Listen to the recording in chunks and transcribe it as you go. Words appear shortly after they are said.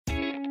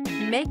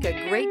Make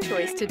a great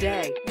choice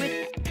today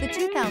with the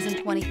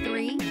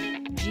 2023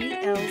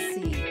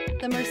 GLC.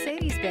 The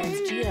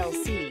Mercedes-Benz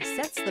GLC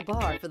sets the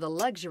bar for the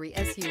luxury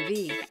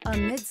SUV, a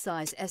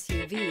midsize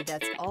SUV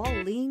that's all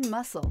lean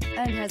muscle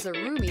and has a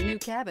roomy new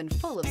cabin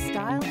full of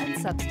style and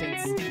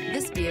substance.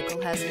 This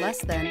vehicle has less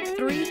than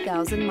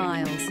 3,000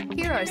 miles.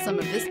 Here are some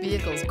of this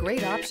vehicle's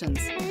great options: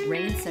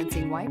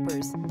 rain-sensing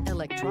wipers,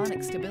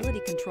 electronic stability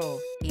control,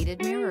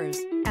 heated mirrors,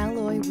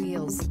 alloy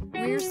wheels,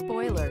 rear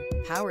spoiler,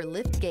 power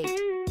lift gate,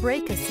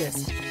 brake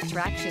assist,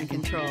 traction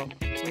control,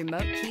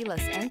 remote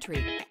keyless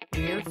entry,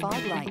 rear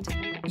fog light.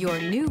 Your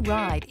new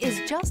ride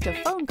is just a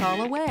phone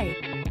call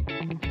away.